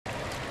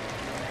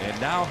And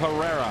now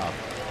Herrera.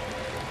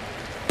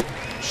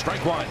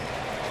 Strike one.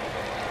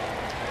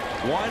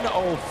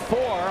 104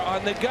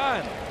 on the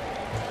gun.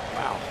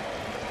 Wow.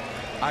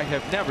 I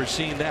have never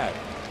seen that.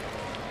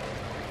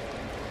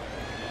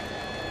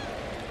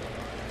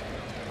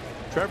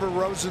 Trevor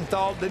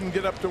Rosenthal didn't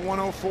get up to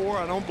 104.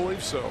 I don't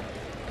believe so.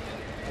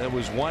 That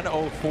was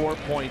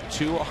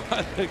 104.2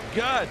 on the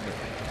gun.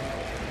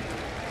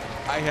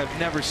 I have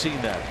never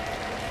seen that.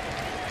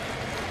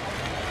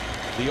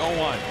 The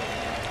 0-1.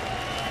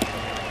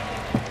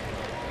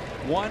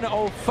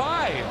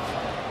 105.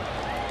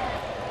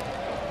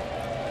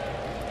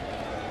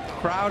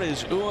 Crowd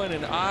is oohing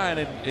and eyeing,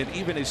 and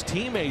even his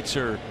teammates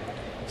are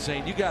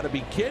saying, "You got to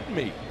be kidding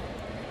me."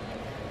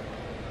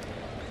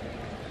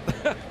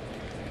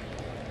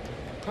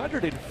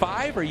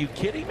 105? Are you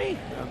kidding me?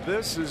 Now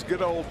this is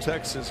good old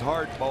Texas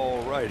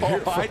hardball right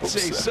here. Oh, I'd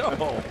say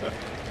so.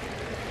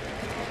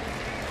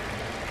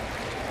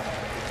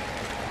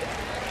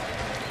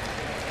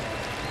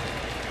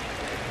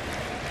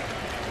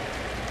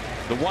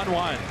 The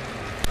 1-1.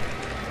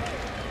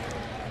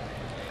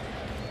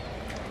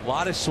 A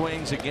lot of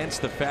swings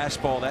against the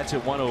fastball. That's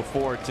at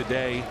 104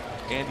 today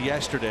and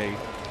yesterday.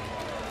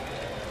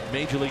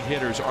 Major league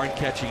hitters aren't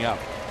catching up.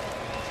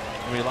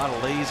 I mean, a lot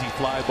of lazy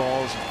fly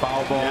balls and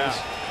foul balls. Yeah.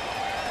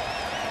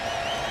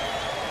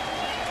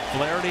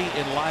 Flaherty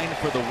in line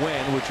for the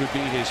win, which would be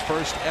his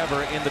first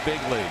ever in the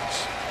big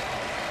leagues.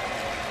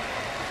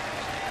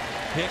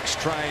 Hicks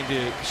trying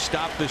to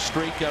stop the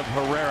streak of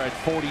Herrera at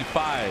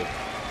 45.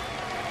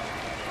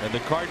 And the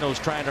Cardinals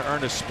trying to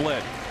earn a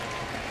split.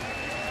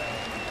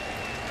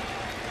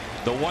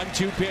 The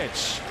 1-2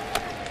 pitch.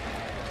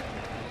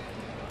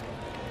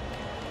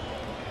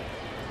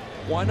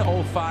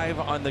 105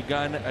 on the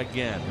gun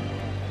again.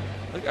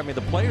 Look, I mean,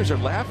 the players are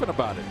laughing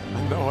about it.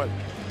 I know it.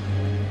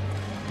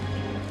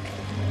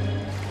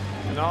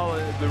 And all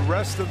the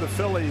rest of the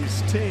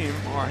Phillies team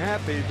are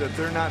happy that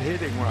they're not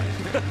hitting right.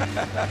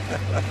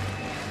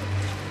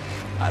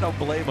 I don't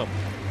blame them.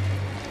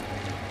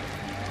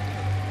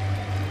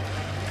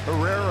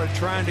 Herrera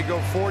trying to go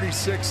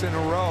 46 in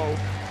a row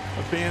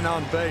of being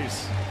on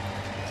base.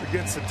 It's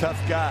against a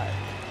tough guy.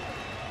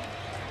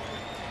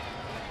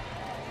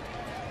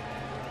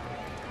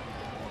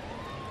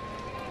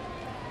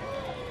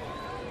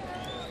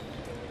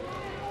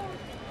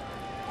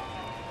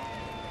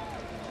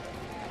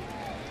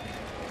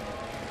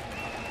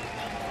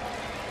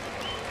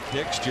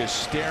 Hicks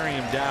just staring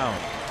him down,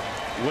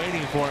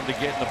 waiting for him to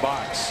get in the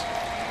box.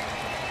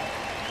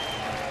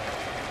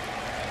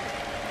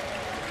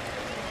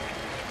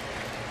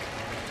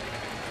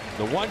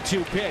 The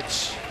 1-2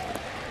 pitch.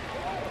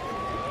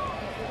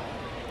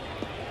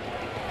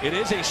 It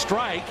is a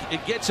strike.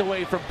 It gets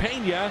away from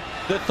Pena.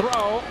 The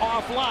throw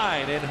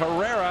offline, and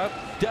Herrera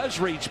does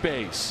reach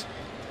base.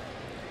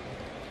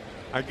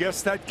 I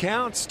guess that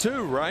counts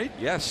too, right?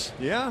 Yes.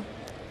 Yeah.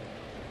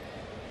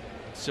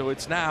 So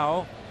it's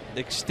now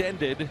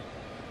extended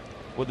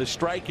with a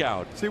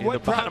strikeout. See, in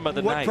what the bottom of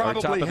the ninth, or top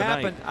of probably the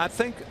happened, ninth. I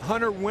think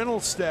Hunter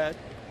Wintelstead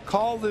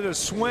called it a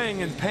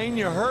swing and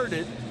Pena heard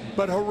it,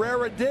 but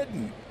Herrera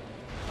didn't.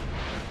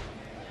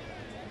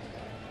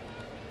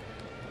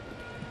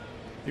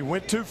 He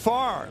went too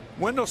far.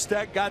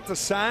 Wintelstead got the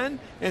sign,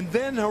 and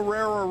then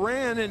Herrera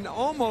ran, and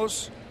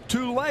almost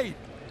too late.